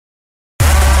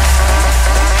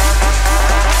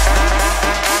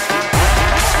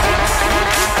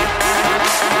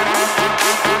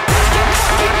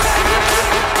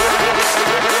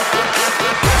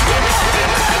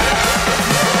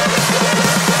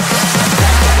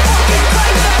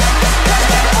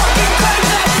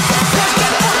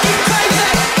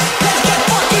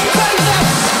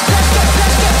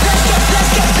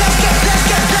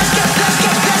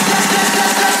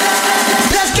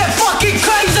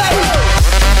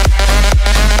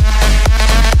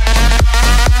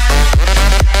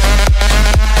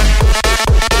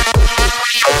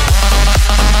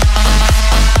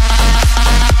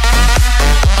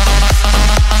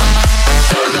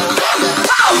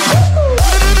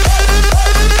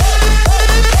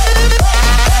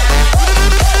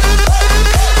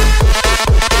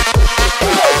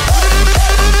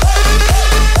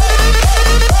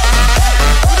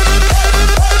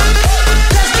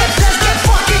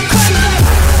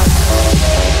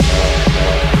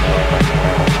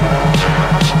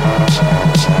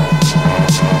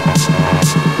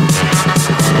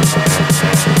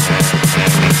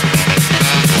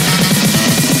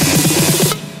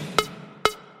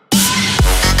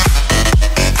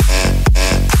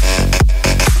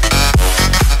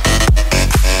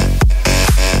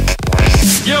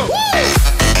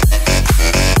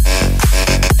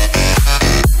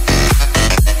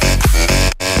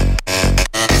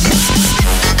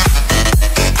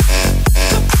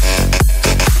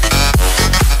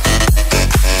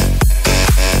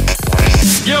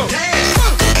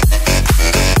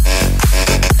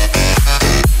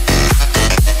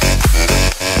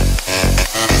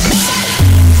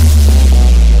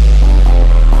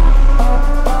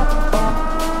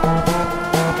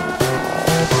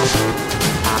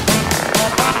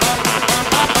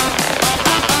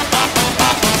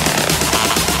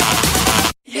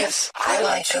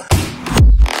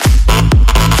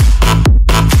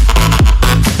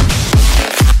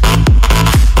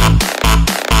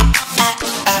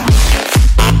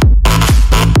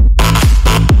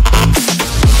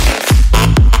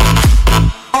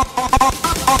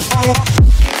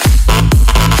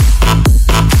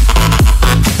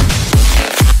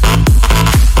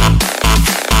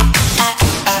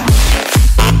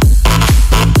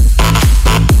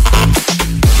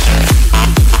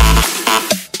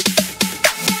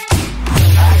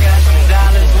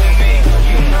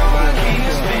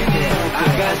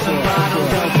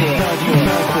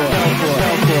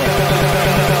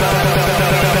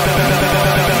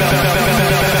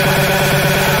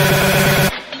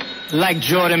like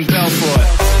Jordan Belfort.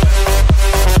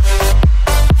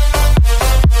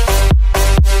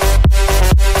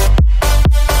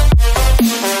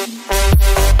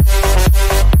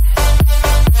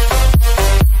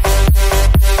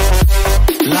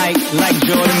 Like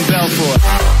Jordan Belfort.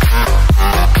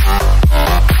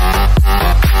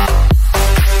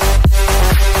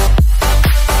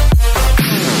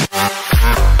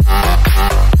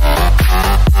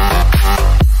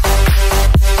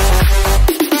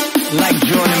 Like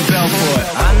Jordan Belfort.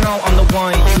 I know I'm the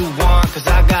one you want, cause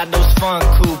I got those fun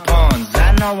coupons.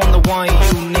 I know I'm the one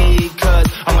you need, cause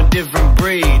I'm a different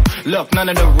breed. Look, none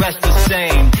of the rest the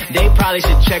same. They probably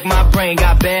should check my brain.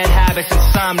 Got bad habits,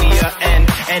 insomnia, and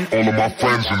all of my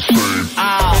friends insane.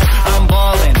 I'm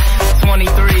ballin',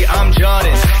 23, I'm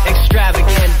Jordan.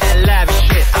 Extravagant, that lavish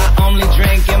shit. I only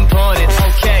drink imported.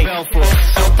 Okay, Belfort,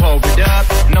 so pulled up.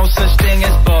 No such thing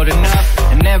as bold enough.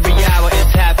 And every hour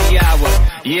is happy hour.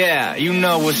 Yeah, you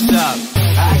know what's up.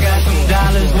 I got some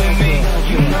dollars with me.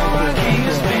 You know I came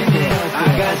to spend it.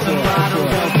 I got some bottles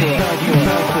with me. You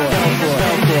know I came to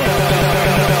spend it.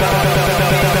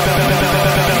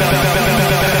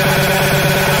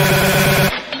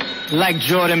 Like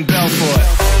Jordan Belfort.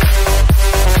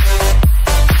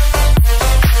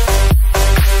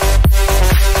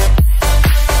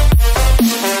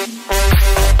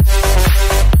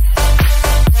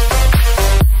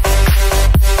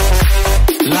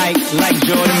 Like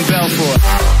Jordan Belfort.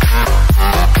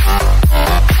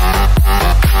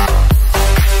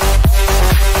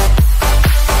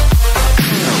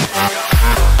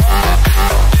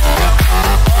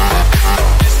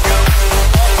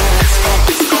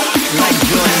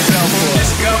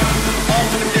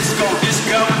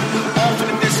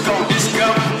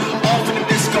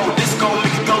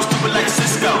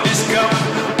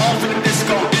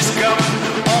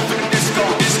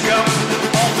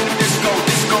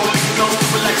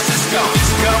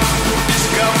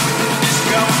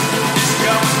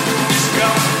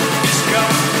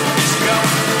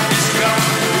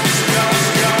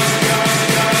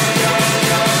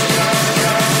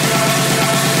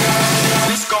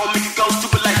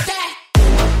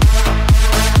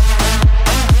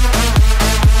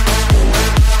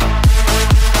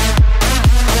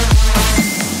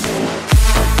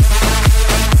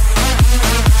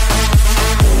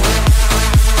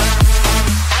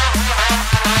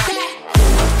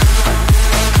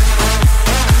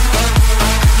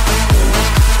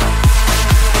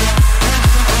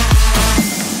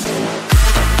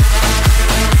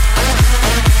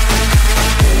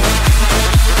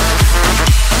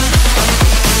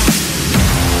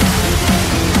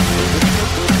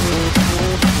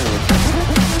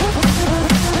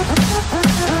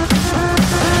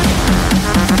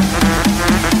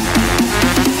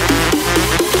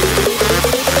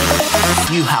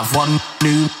 You have one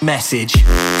new message.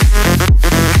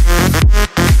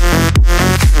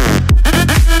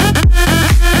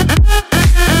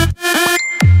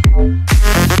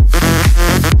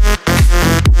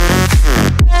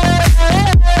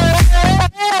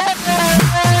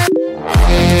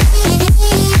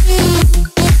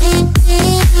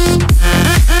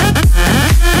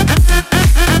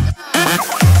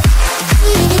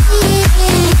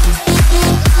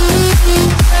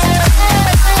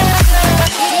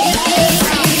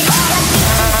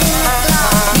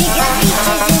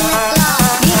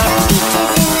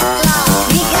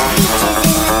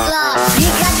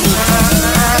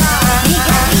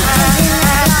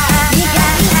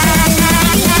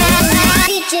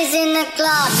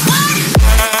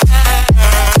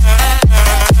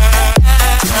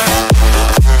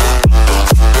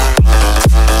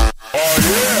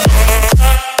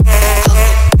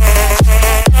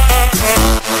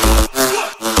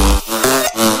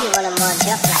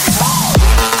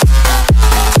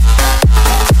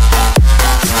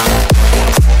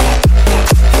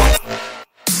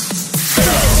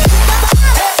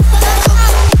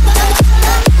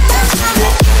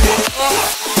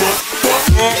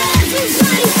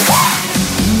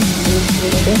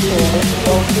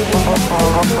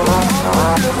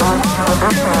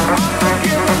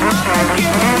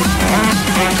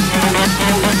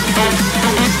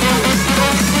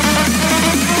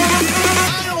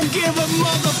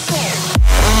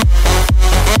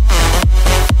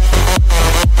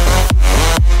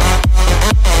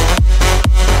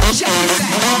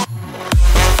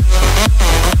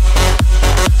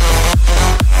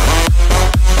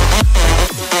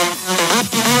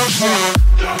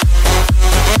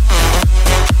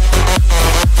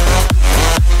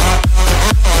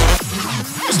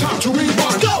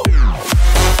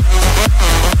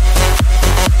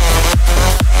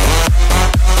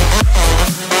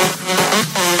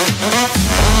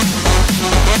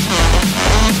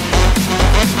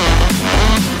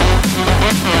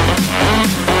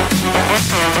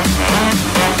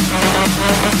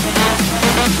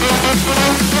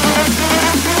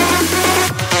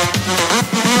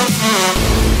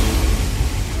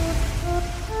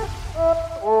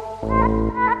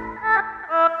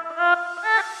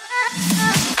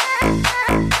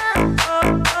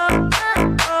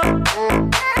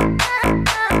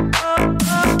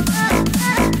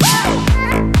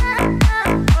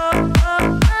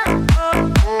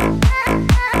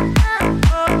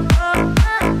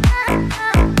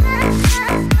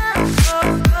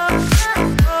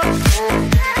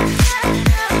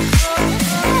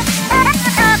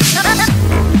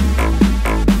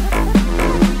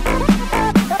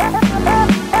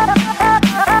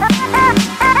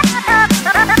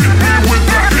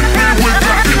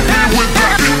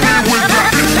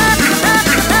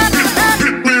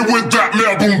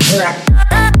 boom bap.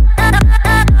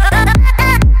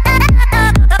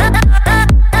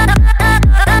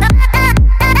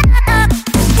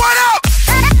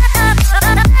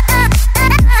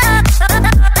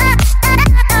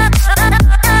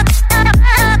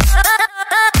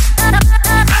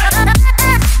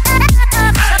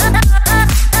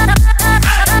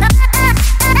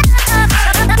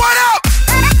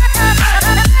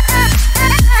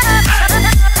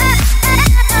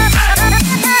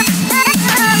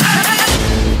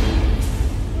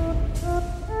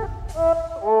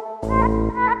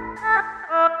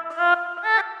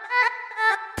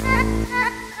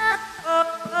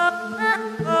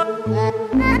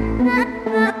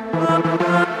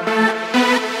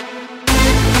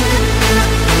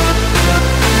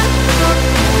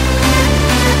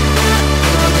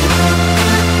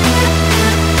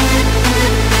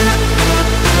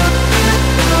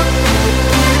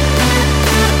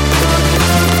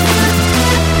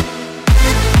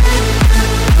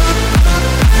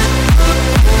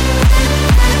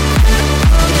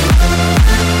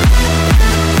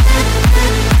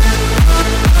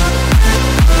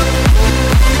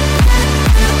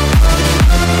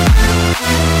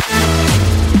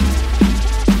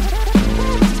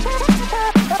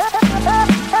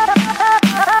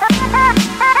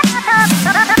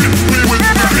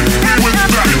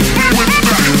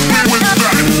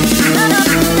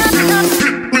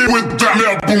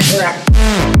 Boom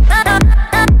bap.